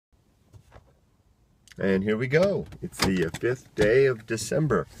And here we go. It's the 5th day of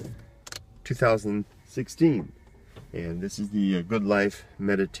December 2016. And this is the Good Life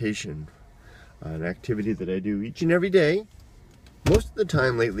meditation, an activity that I do each and every day. Most of the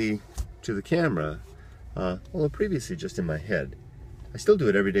time lately to the camera, although previously just in my head. I still do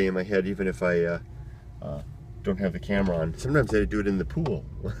it every day in my head, even if I don't have the camera on. Sometimes I do it in the pool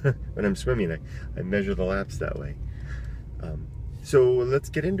when I'm swimming. I measure the laps that way. So let's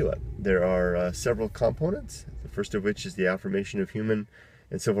get into it. There are several components, the first of which is the affirmation of human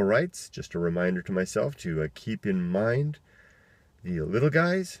and civil rights. Just a reminder to myself to keep in mind the little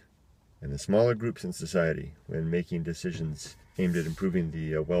guys and the smaller groups in society when making decisions aimed at improving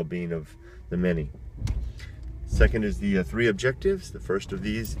the well-being of the many. Second is the 3 objectives. The first of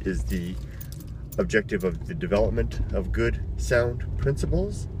these is the objective of the development of good, sound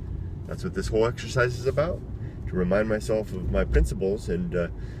principles. That's what this whole exercise is about. To remind myself of my principles and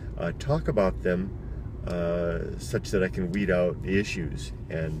talk about them such that I can weed out the issues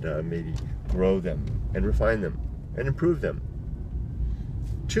and maybe grow them and refine them and improve them.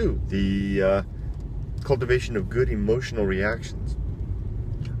 2, the cultivation of good emotional reactions.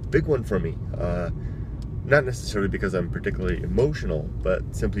 Big one for me. Not necessarily because I'm particularly emotional,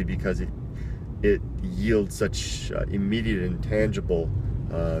 but simply because it yields such immediate and tangible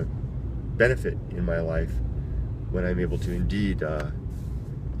benefit in my life when I'm able to indeed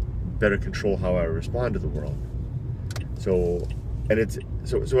better control how I respond to the world. So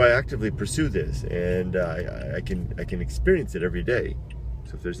I actively pursue this, and I can experience it every day.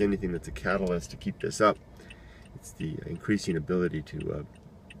 So if there's anything that's a catalyst to keep this up, it's the increasing ability to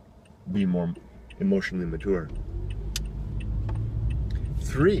be more emotionally mature.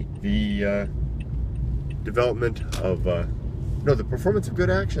 3, the development of the performance of good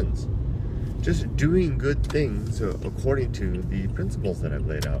actions. Just doing good things according to the principles that I've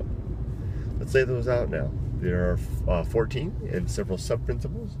laid out. Let's lay those out now. There are 14 and several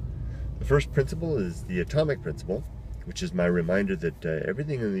sub-principles. The first principle is the atomic principle, which is my reminder that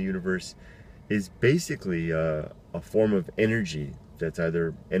everything in the universe is basically a form of energy that's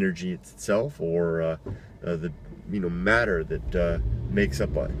either energy itself or the matter that makes up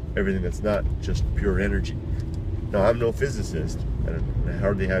everything that's not just pure energy. Now, I'm no physicist, and I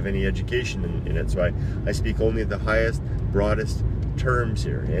hardly have any education in it, so I speak only the highest, broadest terms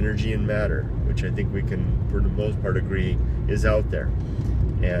here, energy and matter, which I think we can, for the most part, agree is out there.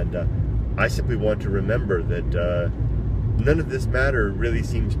 And I simply want to remember that none of this matter really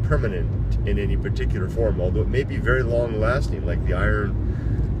seems permanent in any particular form, although it may be very long-lasting, like the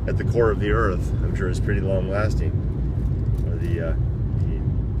iron at the core of the Earth, I'm sure is pretty long-lasting, or the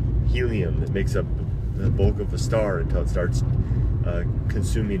helium that makes up the bulk of a star until it starts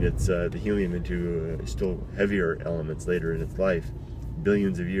consuming the helium into still heavier elements later in its life,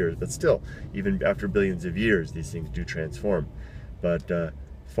 billions of years. But still, even after billions of years, these things do transform. But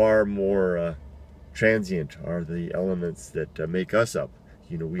far more transient are the elements that make us up.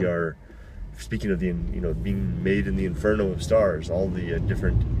 We are, speaking of the being made in the inferno of stars, all the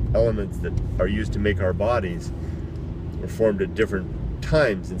different elements that are used to make our bodies were formed at different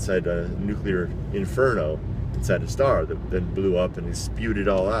times inside a nuclear inferno inside a star that then blew up and spewed it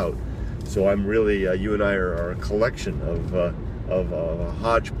all out. So I'm really, you and I are a collection of a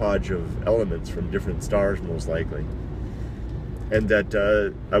hodgepodge of elements from different stars, most likely. And that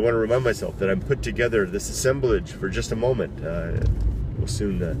I want to remind myself that I'm put together, this assemblage, for just a moment. It will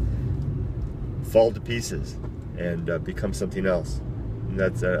soon fall to pieces and become something else. And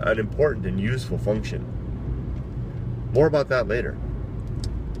that's an important and useful function. More about that later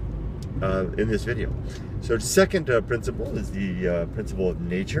in this video. So the second principle is the principle of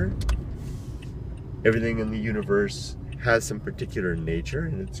nature. Everything in the universe has some particular nature,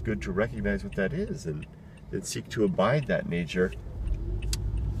 and it's good to recognize what that is and seek to abide that nature.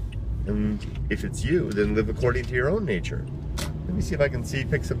 And if it's you, then live according to your own nature. Let me see if I can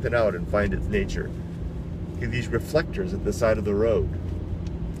pick something out and find its nature. These reflectors at the side of the road.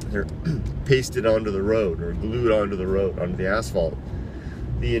 They're pasted onto the road or glued onto the road, onto the asphalt.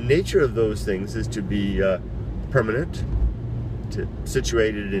 The nature of those things is to be permanent,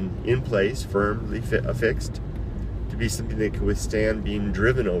 situated in place, firmly affixed, to be something that can withstand being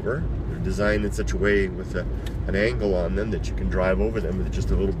driven over. They're designed in such a way with an angle on them that you can drive over them with just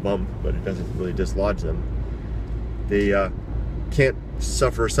a little bump, but it doesn't really dislodge them. They can't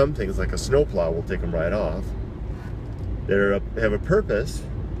suffer some things, like a snowplow will take them right off. They have a purpose,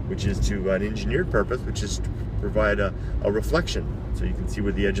 which is an engineered purpose, which is to provide a reflection, so you can see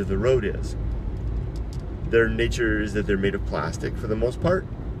where the edge of the road is. Their nature is that they're made of plastic for the most part.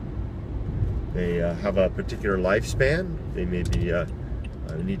 They have a particular lifespan. They may be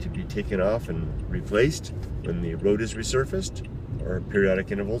They need to be taken off and replaced when the road is resurfaced, or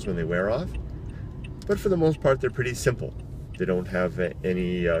periodic intervals when they wear off. But for the most part, they're pretty simple. They don't have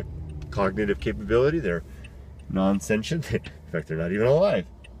any cognitive capability. They're non-sentient. In fact, they're not even alive.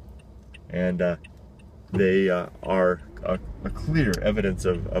 And they are a clear evidence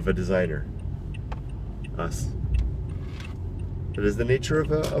of a designer, us. It is the nature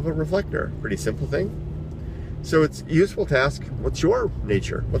of a reflector. Pretty simple thing. So it's useful to ask, what's your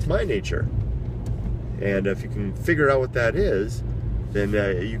nature? What's my nature? And if you can figure out what that is, then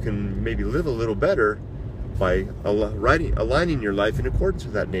you can maybe live a little better by aligning your life in accordance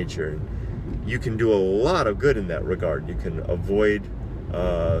with that nature. You can do a lot of good in that regard. You can avoid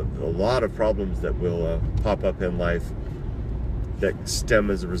a lot of problems that will pop up in life that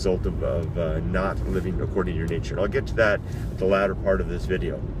stem as a result of not living according to your nature. And I'll get to that at the latter part of this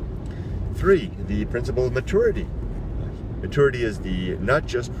video. 3, the principle of maturity. Maturity is not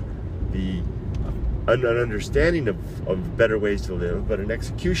just an understanding of better ways to live, but an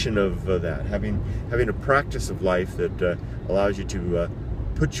execution of that. Having a practice of life that allows you to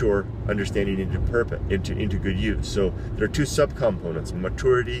put your understanding into good use. So there are 2 subcomponents: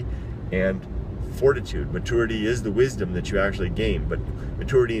 maturity and fortitude. Maturity is the wisdom that you actually gain, but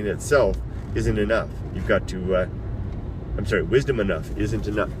maturity in itself isn't enough. You've got to wisdom isn't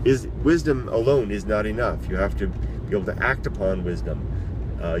enough. Wisdom alone is not enough. You have to be able to act upon wisdom.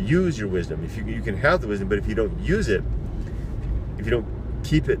 Use your wisdom. If you can have the wisdom, but if you don't use it, if you don't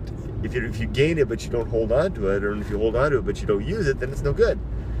keep it, if you gain it but you don't hold on to it, or if you hold on to it but you don't use it, then it's no good.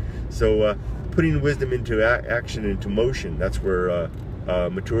 So putting wisdom into action, into motion, that's where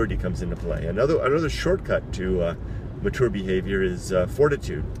maturity comes into play. Another shortcut to mature behavior is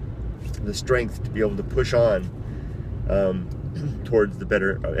fortitude, the strength to be able to push on towards the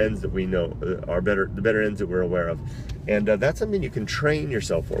better ends that we know, the better ends that we're aware of. And that's something you can train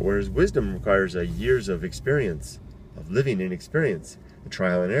yourself for, whereas wisdom requires years of experience, of living in experience,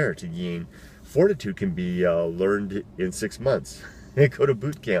 trial and error to gain. Fortitude can be learned in 6 months. Go to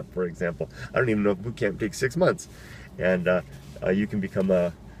boot camp, for example. I don't even know if boot camp takes 6 months. And you can become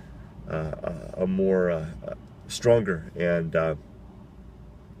a more stronger and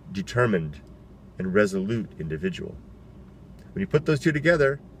determined and resolute individual. When you put those 2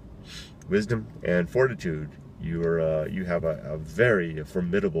 together, wisdom and fortitude, you have a very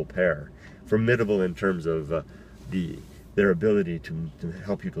formidable pair. Formidable in terms of their ability to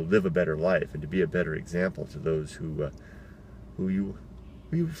help you to live a better life and to be a better example to those who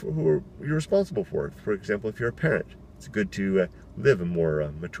you're responsible for. For example, if you're a parent, it's good to live a more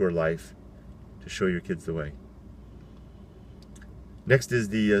mature life to show your kids the way. Next is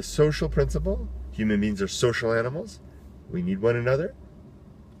the social principle. Human beings are social animals. We need one another.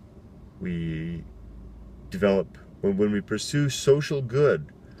 We develop, when we pursue social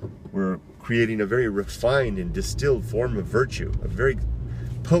good, we're creating a very refined and distilled form of virtue, a very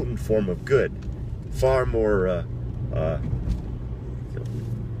potent form of good, far more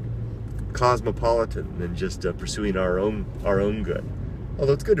cosmopolitan than just pursuing our own good.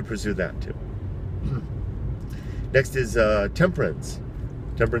 Although it's good to pursue that too. Next is temperance.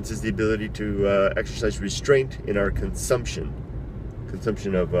 Temperance is the ability to exercise restraint in our consumption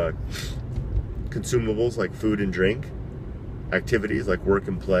of consumables like food and drink, activities like work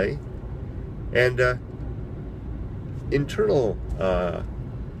and play, and internal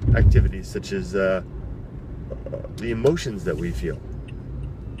activities such as the emotions that we feel.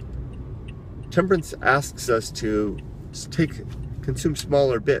 Temperance asks us to consume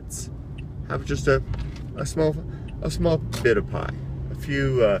smaller bits. Have just a small bit of pie, a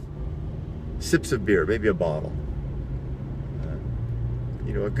few sips of beer, maybe a bottle.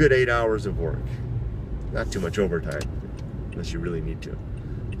 A good 8 hours of work. Not too much overtime, unless you really need to.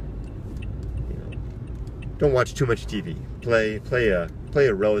 Don't watch too much TV. Play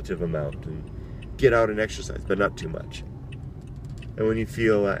a relative amount and get out and exercise, but not too much. And when you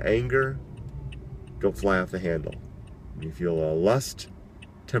feel anger, don't fly off the handle. When you feel lust,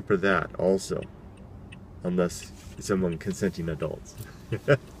 temper that also, unless it's among consenting adults.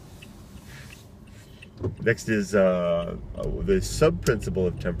 Next is the sub-principle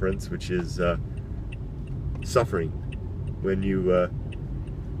of temperance, which is suffering. When you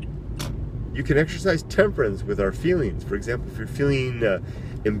can exercise temperance with our feelings. For example, if you're feeling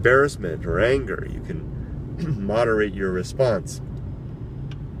embarrassment or anger, you can moderate your response.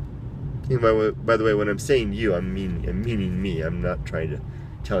 By the way, when I'm saying you, I'm meaning me. I'm not trying to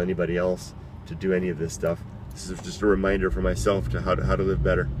tell anybody else to do any of this stuff. This is just a reminder for myself to how to live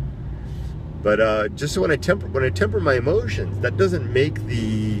better. But just so when I temper my emotions, that doesn't make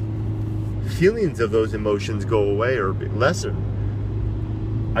the feelings of those emotions go away or lessen.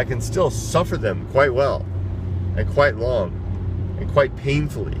 I can still suffer them quite well, and quite long, and quite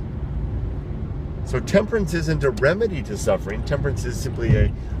painfully. So temperance isn't a remedy to suffering. Temperance is simply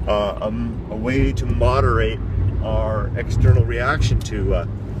a way to moderate our external reaction to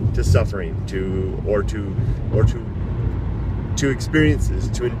suffering, to experiences,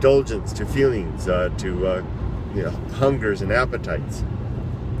 to indulgence, to feelings, to hungers and appetites.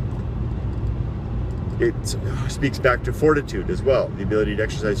 It speaks back to fortitude as well, the ability to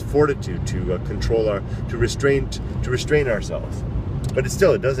exercise fortitude, to control to restrain ourselves. But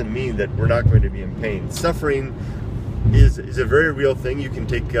it doesn't mean that we're not going to be in pain. Suffering is a very real thing. You can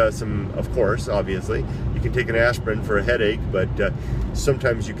take of course, obviously, you can take an aspirin for a headache, but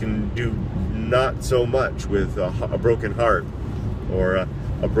sometimes you can do not so much with a broken heart, or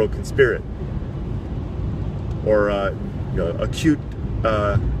a broken spirit, or acute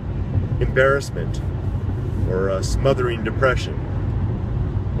embarrassment, or smothering depression,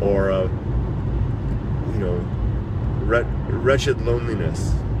 or wretched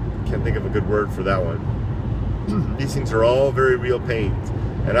loneliness. Can't think of a good word for that one. These things are all very real pains,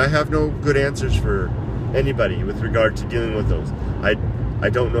 and I have no good answers for anybody with regard to dealing with those. I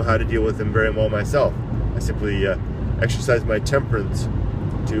don't know how to deal with them very well myself. I simply exercise my temperance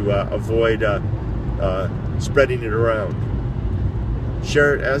to avoid spreading it around.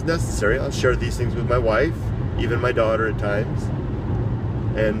 Share it as necessary. I'll share these things with my wife, even my daughter at times,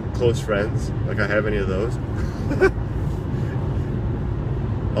 and close friends, like I have any of those.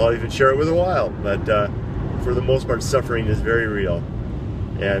 I'll even share it with a wild, but for the most part, suffering is very real,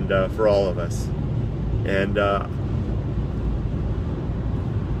 and for all of us. And a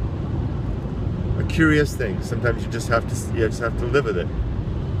curious thing. Sometimes you just have to live with it.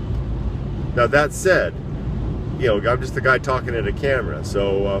 Now that said, I'm just the guy talking at a camera,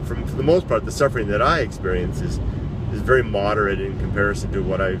 so for the most part, the suffering that I experience is very moderate in comparison to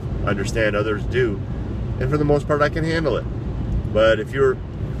what I understand others do, and for the most part, I can handle it. But if you're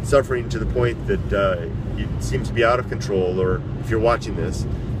suffering to the point that it seems to be out of control, or if you're watching this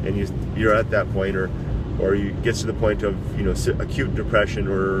and you're at that point, or you get to the point of acute depression,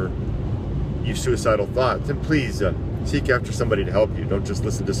 or you suicidal thoughts, then please seek after somebody to help you. Don't just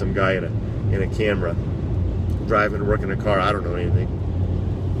listen to some guy in a camera driving or working a car. I don't know anything.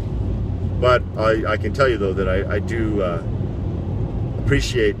 But I can tell you though that I do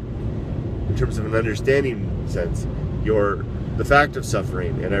appreciate, in terms of an understanding sense, the fact of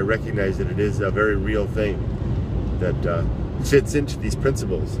suffering, and I recognize that it is a very real thing that fits into these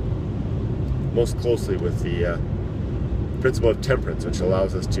principles most closely with the principle of temperance, which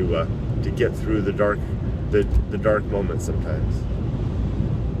allows us to get through the dark moments sometimes.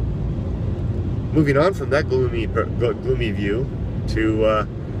 Moving on from that gloomy view to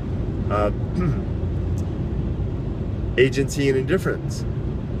agency and indifference.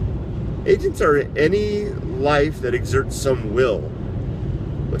 Agents are any life that exerts some will,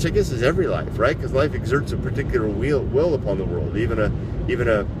 which I guess is every life, right? Because life exerts a particular will upon the world. Even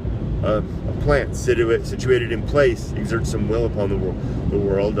a plant situated in place exerts some will upon the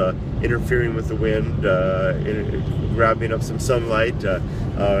world, interfering with the wind, grabbing up some sunlight,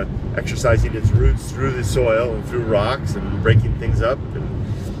 exercising its roots through the soil and through rocks, and breaking things up, and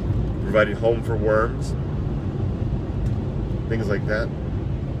providing home for worms, things like that.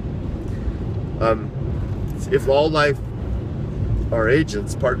 If all life are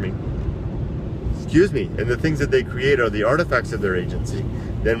agents, and the things that they create are the artifacts of their agency,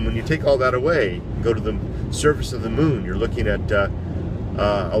 then when you take all that away, go to the surface of the moon, you're looking at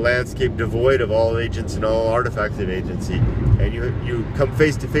a landscape devoid of all agents and all artifacts of agency, and you come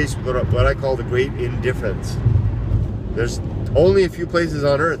face to face with what I call the great indifference. There's only a few places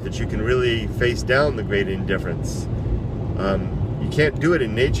on earth that you can really face down the great indifference. You can't do it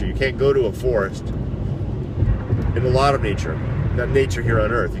in nature. You can't go to a forest. In a lot of nature, not nature here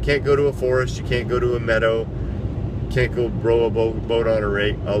on earth. You can't go to a forest. You can't go to a meadow. You can't go row a boat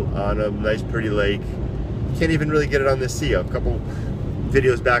on a nice pretty lake. You can't even really get it on the sea. A couple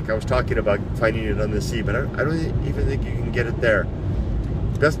videos back I was talking about finding it on the sea, but I don't even think you can get it there.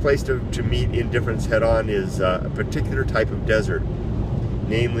 The best place to meet indifference head on is a particular type of desert,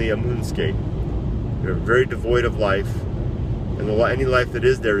 namely a moonscape. They're very devoid of life. And any life that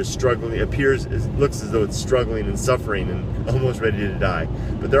is there is struggling. It looks as though it's struggling and suffering and almost ready to die.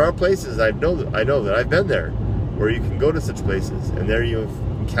 But there are places I know that I've been there, where you can go to such places, and there you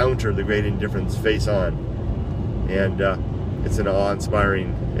encounter the great indifference face on, and it's an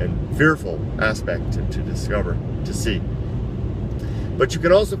awe-inspiring and fearful aspect to discover, to see. But you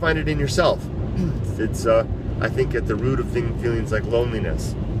can also find it in yourself. It's I think at the root of feelings like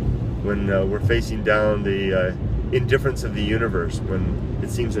loneliness, when we're facing down the indifference of the universe when it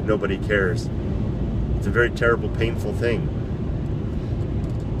seems that nobody cares. It's a very terrible, painful thing.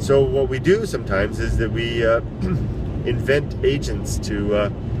 So what we do sometimes is that we invent agents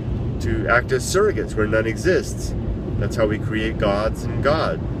to act as surrogates where none exists. That's how we create gods and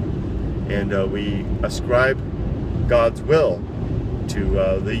God. And we ascribe God's will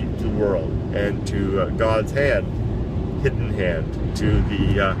to the world, and to God's hand, hidden hand, to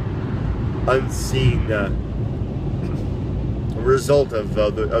the unseen result of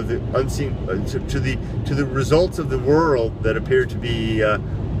the unseen, to the results of the world that appear to be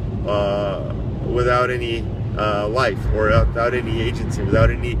without any life, or without any agency, without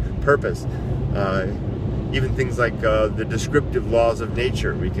any purpose. Even things like the descriptive laws of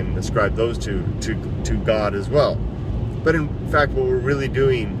nature, we can ascribe those to God as well. But in fact, what we're really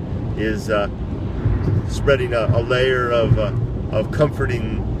doing is spreading a layer of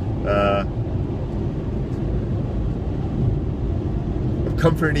comforting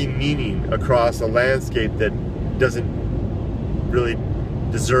meaning across a landscape that doesn't really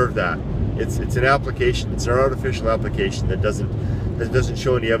deserve that. It's an application. It's an artificial application that doesn't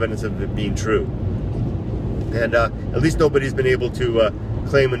show any evidence of it being true. And at least nobody's been able to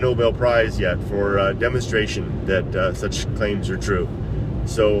claim a Nobel Prize yet for demonstration that such claims are true.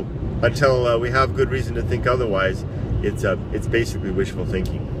 So until we have good reason to think otherwise, it's basically wishful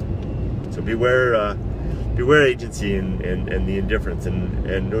thinking. So beware agency and the indifference,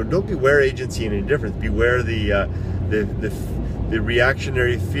 and don't beware agency and indifference. Beware the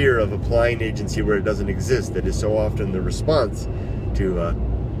reactionary fear of applying agency where it doesn't exist. That is so often the response to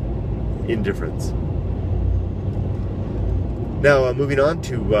indifference. Now, moving on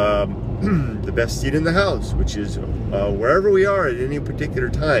to the best seat in the house, which is wherever we are at any particular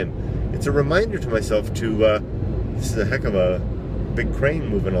time. It's a reminder to myself to, this is a heck of a big crane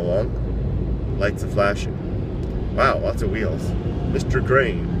moving along. Lights are flashing. Wow, lots of wheels. Mr.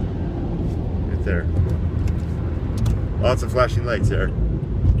 Crane. Right there. Lots of flashing lights there.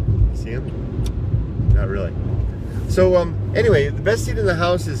 See him? Not really. So, anyway, the best seat in the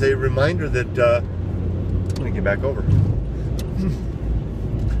house is a reminder that, I'm going to get back over.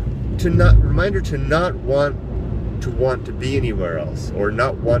 Reminder to not want to be anywhere else, or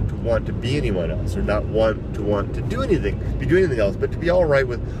not want to be anyone else, or not want to do anything else, but to be all right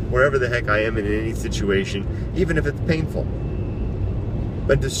with wherever the heck I am in any situation, even if it's painful.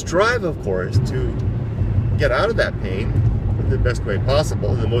 But to strive, of course, to get out of that pain in the best way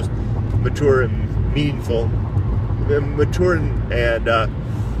possible, in the most mature and meaningful, mature and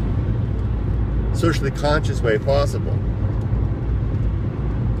socially conscious way possible.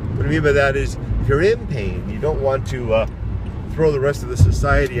 What I mean by that is, if you're in pain, you don't want to throw the rest of the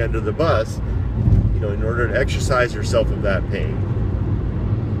society under the bus, in order to exercise yourself of that pain.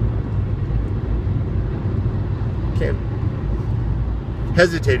 Okay.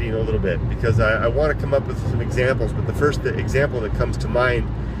 Hesitating a little bit, because I want to come up with some examples, but the first example that comes to mind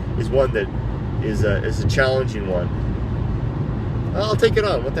is one that is a challenging one. I'll take it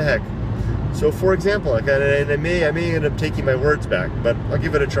on, what the heck. So, for example, I may end up taking my words back, but I'll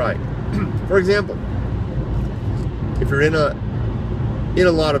give it a try. For example, if you're in a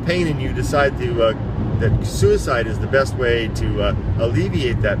lot of pain and you decide that suicide is the best way to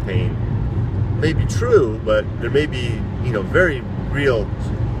alleviate that pain, may be true, but there may be very real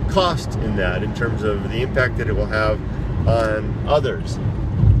cost in that, in terms of the impact that it will have on others.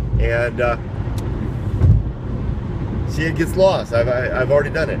 And see, it gets lost. I've already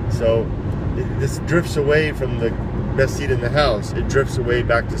done it. So this drifts away from the best seat in the house. It drifts away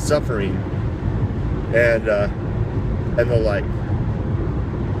back to suffering and the like,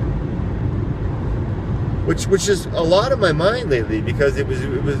 which is a lot of my mind lately, because it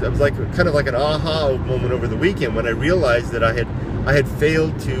was like kind of like an aha moment over the weekend when I realized that I had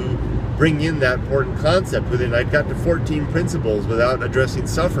failed to bring in that important concept within. I'd got to 14 principles without addressing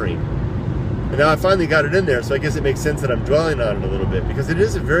suffering. And now I finally got it in there, so I guess it makes sense that I'm dwelling on it a little bit, because it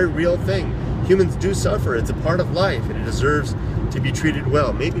is a very real thing. Humans do suffer. It's a part of life, and it deserves to be treated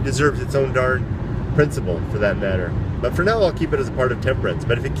well. Maybe deserves its own darn principle, for that matter. But for now, I'll keep it as a part of temperance.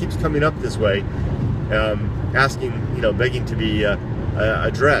 But if it keeps coming up this way, asking, begging to be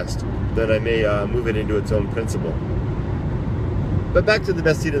addressed, then I may move it into its own principle. But back to the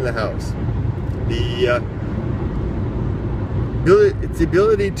best seat in the house. It's the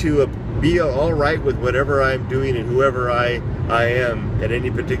ability to be all right with whatever I'm doing and whoever I am at any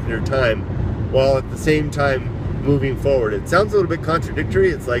particular time, while at the same time moving forward. It sounds a little bit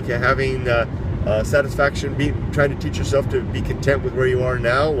contradictory. It's like having satisfaction, trying to teach yourself to be content with where you are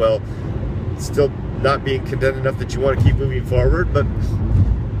now, while still not being content enough that you want to keep moving forward. But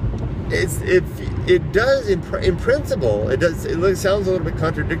it does in principle. It does. It sounds a little bit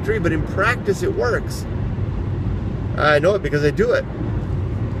contradictory, but in practice, it works. I know it because I do it.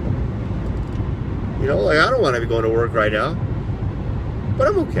 You know, like I don't want to be going to work right now, but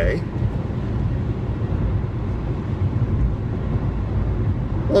I'm okay.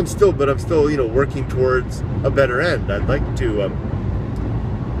 Well, I'm still, you know, working towards a better end. I'd like to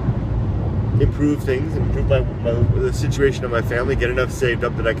improve things, improve the situation of my family, get enough saved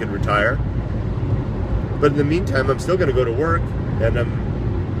up that I can retire. But in the meantime, I'm still going to go to work, and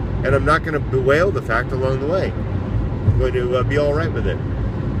I'm not going to bewail the fact along the way. I'm going to be all right with it.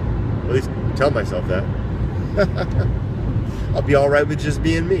 At least tell myself that. I'll be all right with just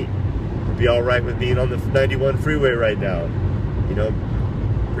being me. I'll be all right with being on the 91 freeway right now. You know,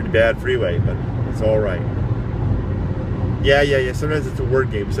 pretty bad freeway, but it's all right. Yeah. Sometimes it's a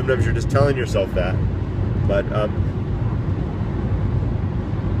word game. Sometimes you're just telling yourself that. But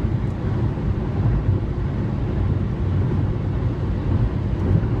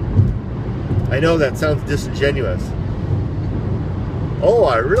I know that sounds disingenuous. Oh,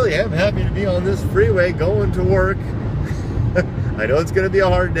 I really am happy to be on this freeway going to work. I know it's going to be a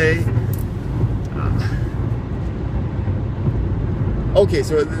hard day. Okay,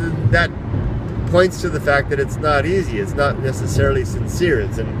 so that points to the fact that it's not easy. It's not necessarily sincere.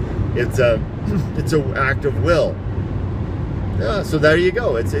 It's an act of will. Yeah, so there you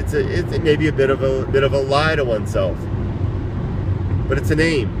go. It's maybe a bit of a lie to oneself, but it's an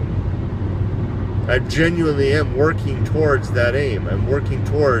aim. I genuinely am working towards that aim. I'm working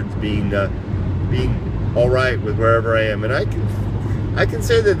towards being all right with wherever I am, and I can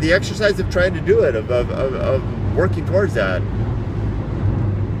say that the exercise of trying to do it, of working towards that,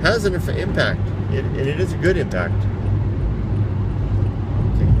 has an impact, and it is a good impact.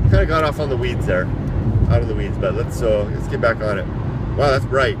 Okay, kind of got off on the weeds there, out of the weeds, but let's get back on it. Wow, that's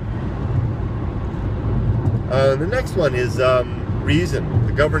bright. The next one is reason,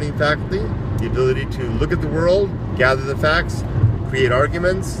 the governing faculty, the ability to look at the world, gather the facts, create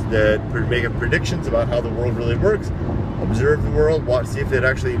arguments that make up predictions about how the world really works, observe the world, see if it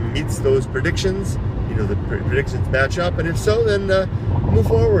actually meets those predictions. You know, the predictions match up, and if so, then move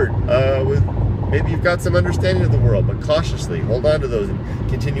forward with maybe you've got some understanding of the world, but cautiously hold on to those and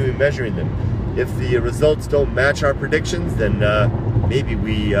continue measuring them. If the results don't match our predictions, then maybe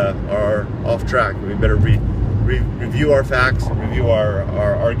we are off track. We better review our facts, review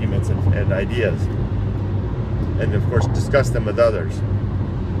our arguments and ideas, and of course discuss them with others,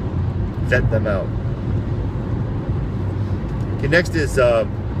 vet them out. Okay, next is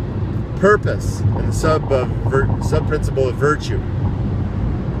purpose and the sub-principle of virtue.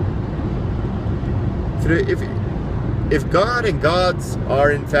 If God and gods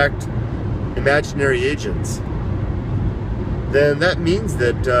are in fact imaginary agents, then that means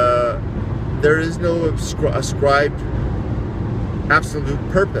that there is no ascribed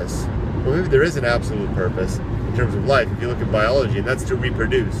absolute purpose. Well, maybe there is an absolute purpose in terms of life if you look at biology, and that's to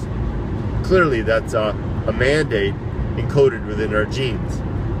reproduce. Clearly that's a mandate encoded within our genes.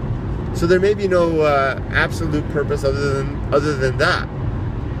 So there may be no absolute purpose other than that.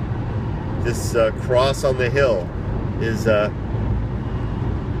 This cross on the hill is an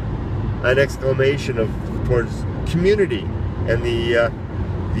exclamation towards community and the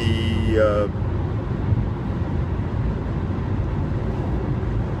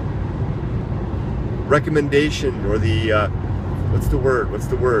recommendation, or the what's the word?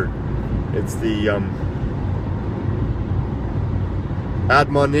 It's the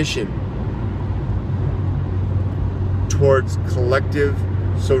admonition towards collective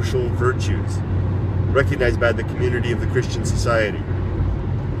social virtues recognized by the community of the Christian society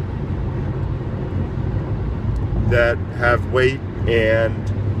that have weight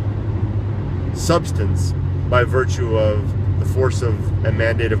and substance by virtue of the force of a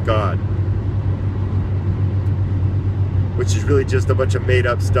mandate of God, which is really just a bunch of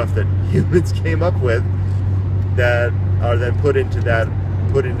made-up stuff that humans came up with that are then put into that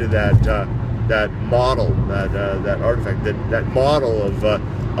model, that artifact, that model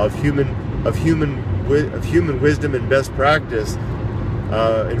of human wisdom and best practice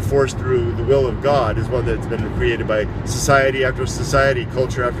enforced through the will of God, is one that's been created by society after society,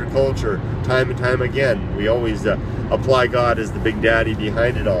 culture after culture, time and time again. We always apply God as the big daddy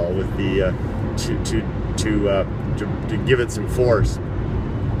behind it all, with the to give it some force.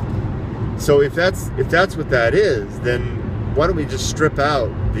 So if that's what that is, then why don't we just strip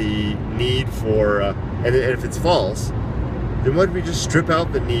out the need for and if it's false, then why don't we just strip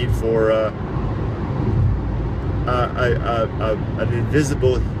out the need for an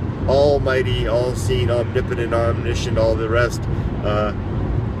invisible, almighty, all-seeing, omnipotent, omniscient, all the rest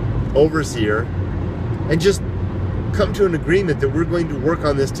overseer, and just come to an agreement that we're going to work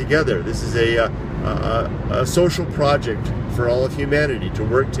on this together. This is a social project for all of humanity, to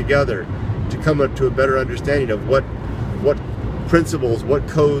work together, to come up to a better understanding of what principles, what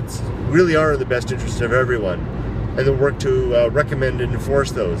codes really are in the best interest of everyone, and then work to recommend and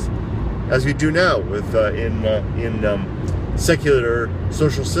enforce those, as we do now with in secular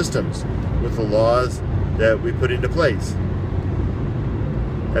social systems, with the laws that we put into place,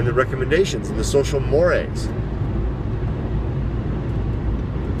 and the recommendations and the social mores.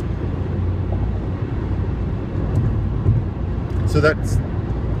 So that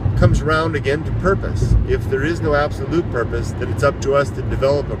comes around again to purpose. If there is no absolute purpose, then it's up to us to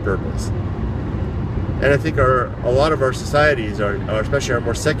develop a purpose. And I think a lot of our societies, especially our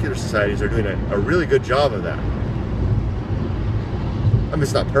more secular societies, are doing a really good job of that. I mean,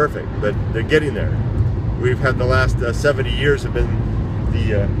 it's not perfect, but they're getting there. We've had the last 70 years have been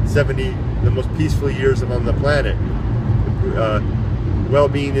the most peaceful years on the planet.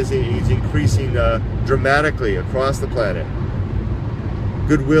 Well-being is increasing dramatically across the planet.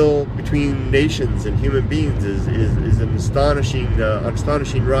 Goodwill between nations and human beings is an astonishing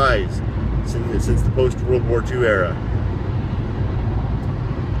rise since the post-World War II era.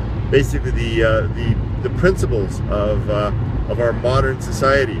 Basically, the principles of our modern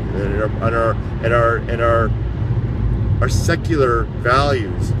society and our secular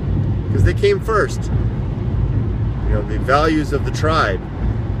values, because they came first. You know, the values of the tribe.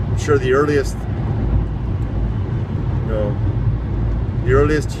 I'm sure the earliest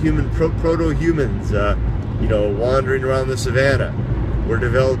human proto-humans, wandering around the savannah, were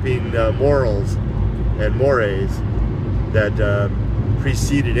developing morals and mores that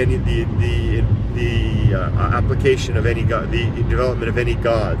preceded any the application of any god, the development of any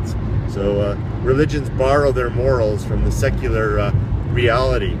gods. So religions borrow their morals from the secular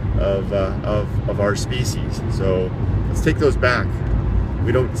reality of our species. So let's take those back.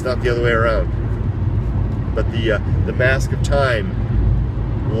 It's not the other way around. But the mask of time,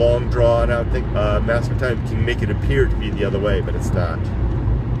 long drawn out mask of time, can make it appear to be the other way, but it's not.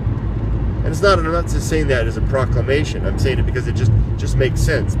 And it's not. And I'm not just saying that as a proclamation. I'm saying it because it just makes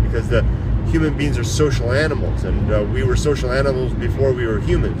sense. Because the human beings are social animals, and we were social animals before we were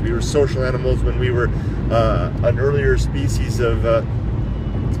humans. We were social animals when we were an earlier species of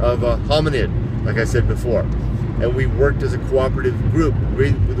hominid, like I said before. And we worked as a cooperative group.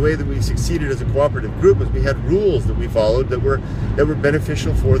 The way that we succeeded as a cooperative group was we had rules that we followed that were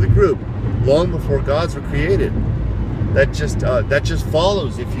beneficial for the group, long before gods were created. That just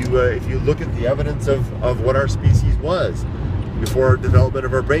follows if you look at the evidence of what our species was before our development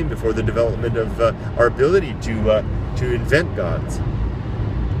of our brain, before the development of our ability to invent gods.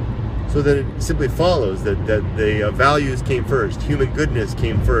 So then it simply follows that the values came first, human goodness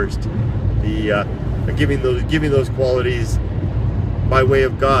came first, the giving those qualities by way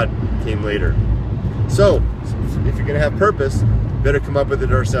of God came later. So if you're going to have purpose, we better come up with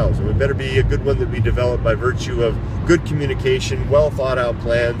it ourselves, and we better be a good one that we develop by virtue of good communication, well thought out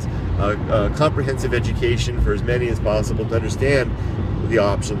plans, comprehensive education for as many as possible to understand the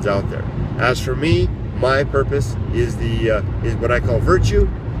options out there. As for me, my purpose is what I call virtue.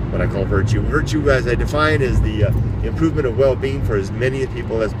 Virtue, as I define, is the improvement of well-being for as many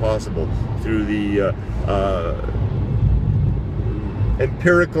people as possible through the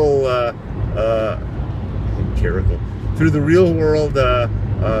through the real world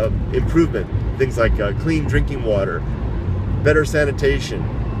improvement. Things like clean drinking water, better sanitation,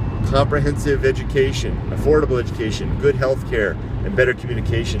 comprehensive education, affordable education, good health care, and better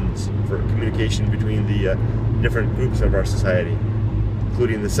communication between the different groups of our society,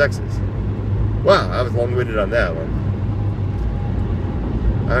 including the sexes. Wow, I was long-winded on that one.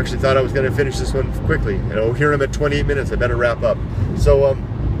 I actually thought I was going to finish this one quickly. Here I'm at 28 minutes. I better wrap up. So,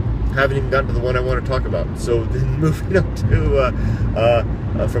 haven't even gotten to the one I want to talk about. So then moving up to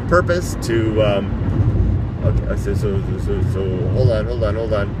from purpose to okay. So hold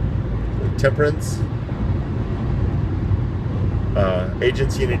on. Temperance,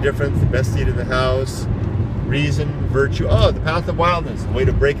 agency and indifference, the best seat in the house, reason, virtue. Oh, the path of wildness, the way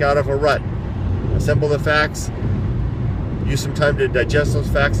to break out of a rut. Assemble the facts. Use some time to digest those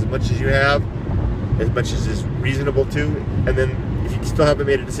facts as much as you have, as much as is reasonable to, and then if you still haven't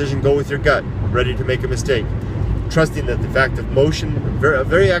made a decision, go with your gut, ready to make a mistake, trusting that the fact of motion, a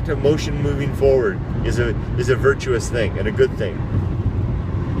very active motion moving forward, is a virtuous thing and a good thing.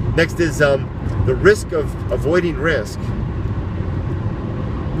 Next is the risk of avoiding risk.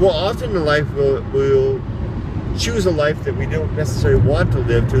 Well, often in life we'll choose a life that we don't necessarily want to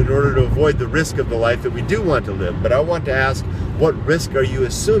live in order to avoid the risk of the life that we do want to live. But I want to ask, what risk are you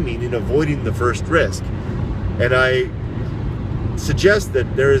assuming in avoiding the first risk? And I suggest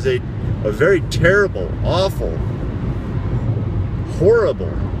that there is a very terrible, awful,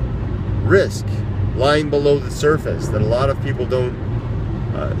 horrible risk lying below the surface that a lot of people don't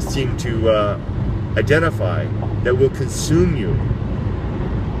seem to identify, that will consume you,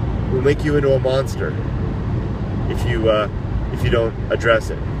 will make you into a monster if you don't address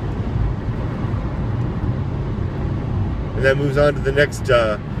it. And that moves on to the next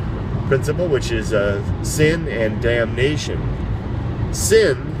principle, which is sin and damnation.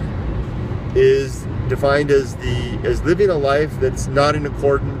 Sin is defined as living a life that's not in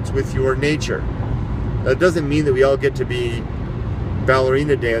accordance with your nature. That doesn't mean that we all get to be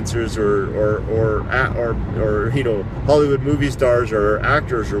ballerina dancers or you know, Hollywood movie stars or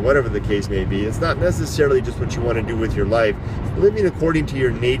actors or whatever the case may be. It's not necessarily just what you want to do with your life. It's living according to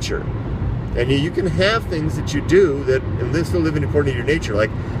your nature. And you can have things that you do that, and still living according to your nature. Like,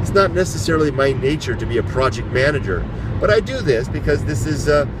 it's not necessarily my nature to be a project manager, but I do this because this is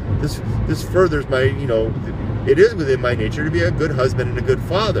this furthers my, you know, it is within my nature to be a good husband and a good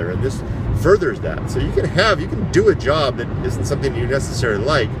father, and this furthers that. So you can do a job that isn't something you necessarily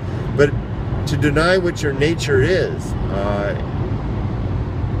like, but to deny what your nature is,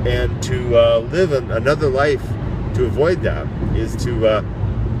 and to live another life to avoid that is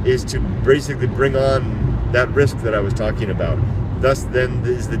to basically bring on that risk that I was talking about. Thus then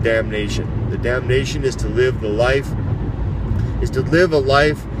is the damnation. The damnation is to live a life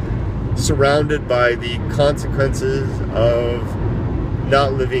surrounded by the consequences of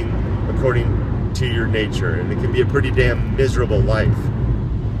not living according to your nature. And it can be a pretty damn miserable life.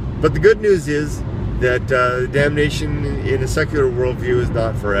 But the good news is that damnation in a secular worldview is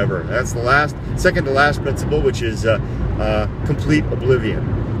not forever. That's the second to last principle, which is complete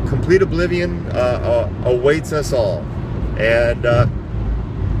oblivion. Complete oblivion awaits us all, and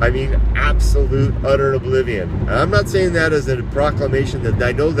I mean absolute, utter oblivion. And I'm not saying that as a proclamation that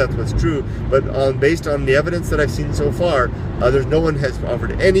I know that's what's true, but based on the evidence that I've seen so far, no one has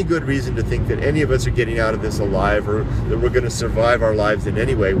offered any good reason to think that any of us are getting out of this alive, or that we're going to survive our lives in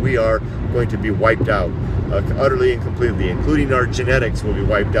any way. We are going to be wiped out utterly and completely, including our genetics will be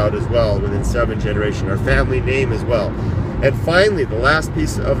wiped out as well within 7 generations, our family name as well. And finally, the last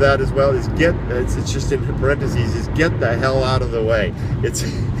piece of that as well is it's just in parentheses, is get the hell out of the way. It's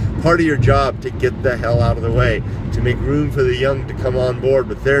part of your job to get the hell out of the way, to make room for the young to come on board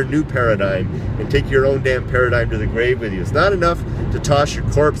with their new paradigm and take your own damn paradigm to the grave with you. It's not enough to toss your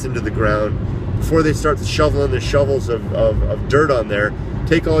corpse into the ground before they start shoveling the shovels of dirt on there.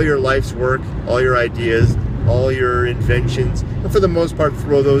 Take all your life's work, all your ideas, all your inventions, and for the most part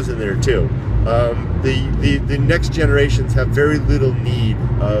throw those in there too. The next generations have very little need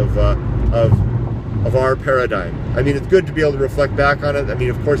of our paradigm. I mean, it's good to be able to reflect back on it. I mean,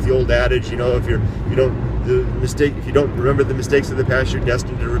 of course, the old adage, you know, if you don't remember the mistakes of the past, you're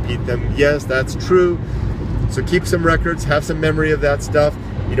destined to repeat them. Yes, that's true. So keep some records, have some memory of that stuff.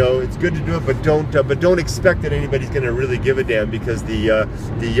 You know, it's good to do it, but don't expect that anybody's going to really give a damn, because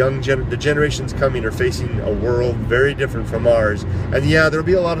the generations coming are facing a world very different from ours. And yeah, there'll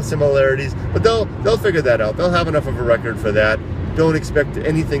be a lot of similarities, but they'll figure that out. They'll have enough of a record for that. Don't expect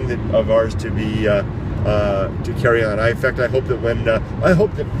anything of ours to be to carry on. In fact, I hope that I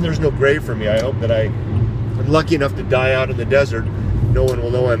hope that there's no grave for me. I hope that I'm lucky enough to die out in the desert. No one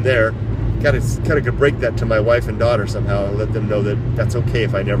will know I'm there. Gotta break that to my wife and daughter somehow, and let them know that that's okay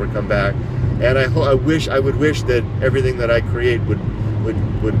if I never come back. And I would wish that everything that I create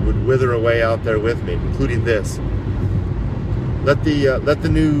would wither away out there with me, including this. Let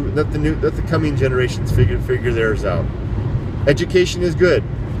the coming generations figure theirs out. Education is good.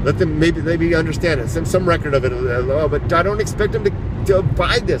 Let them maybe understand it. Some record of it. But I don't expect them to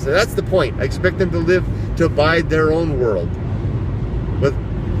abide this. And that's the point. I expect them to abide their own world. But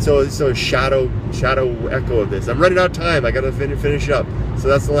so a shadow echo of this. I'm running out of time. I got to finish up. So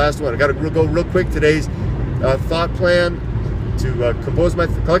that's the last one. I got to go real quick. Today's thought plan to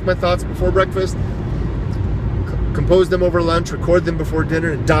collect my thoughts before breakfast, compose them over lunch, record them before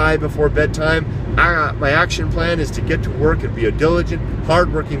dinner, and die before bedtime. My action plan is to get to work and be a diligent,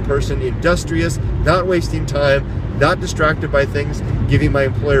 hardworking person, industrious, not wasting time, not distracted by things, giving my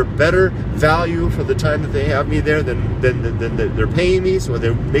employer better value for the time that they have me there than they're paying me, so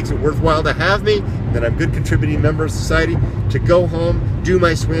it makes it worthwhile to have me, and then I'm a good contributing member of society. To go home, do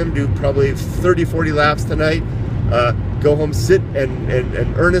my swim, do probably 30-40 laps tonight, go home, sit and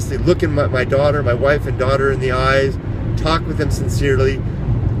earnestly look in my wife and daughter in the eyes, talk with them sincerely,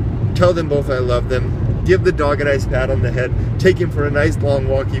 tell them both I love them, give the dog a nice pat on the head, take him for a nice long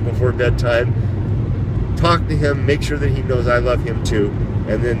walkie before bedtime, talk to him, make sure that he knows I love him too,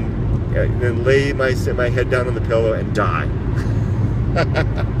 and then lay my head down on the pillow and die.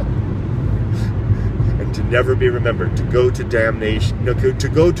 And to never be remembered, to go to damnation, no, to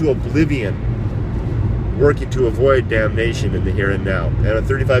go to oblivion, working to avoid damnation in the here and now. And in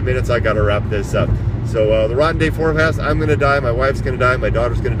 35 minutes, I got to wrap this up. So the rotten day forecast: I'm going to die, my wife's going to die, my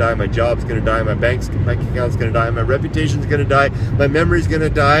daughter's going to die, my job's going to die, my bank account's going to die, my reputation's going to die, my memory's going to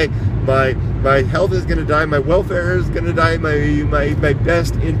die, my health is going to die, my welfare is going to die, my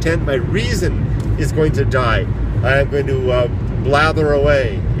best intent, my reason is going to die. I am going to blather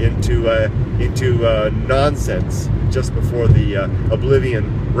away into nonsense just before the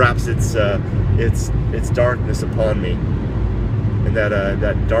oblivion wraps its darkness upon me, and that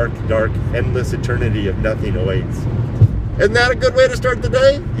dark, endless eternity of nothing awaits. Isn't that a good way to start the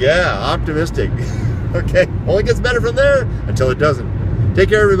day? Yeah, optimistic. Okay, only gets better from there until it doesn't. Take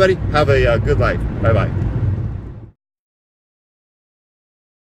care, everybody. Have a good life. Bye-bye.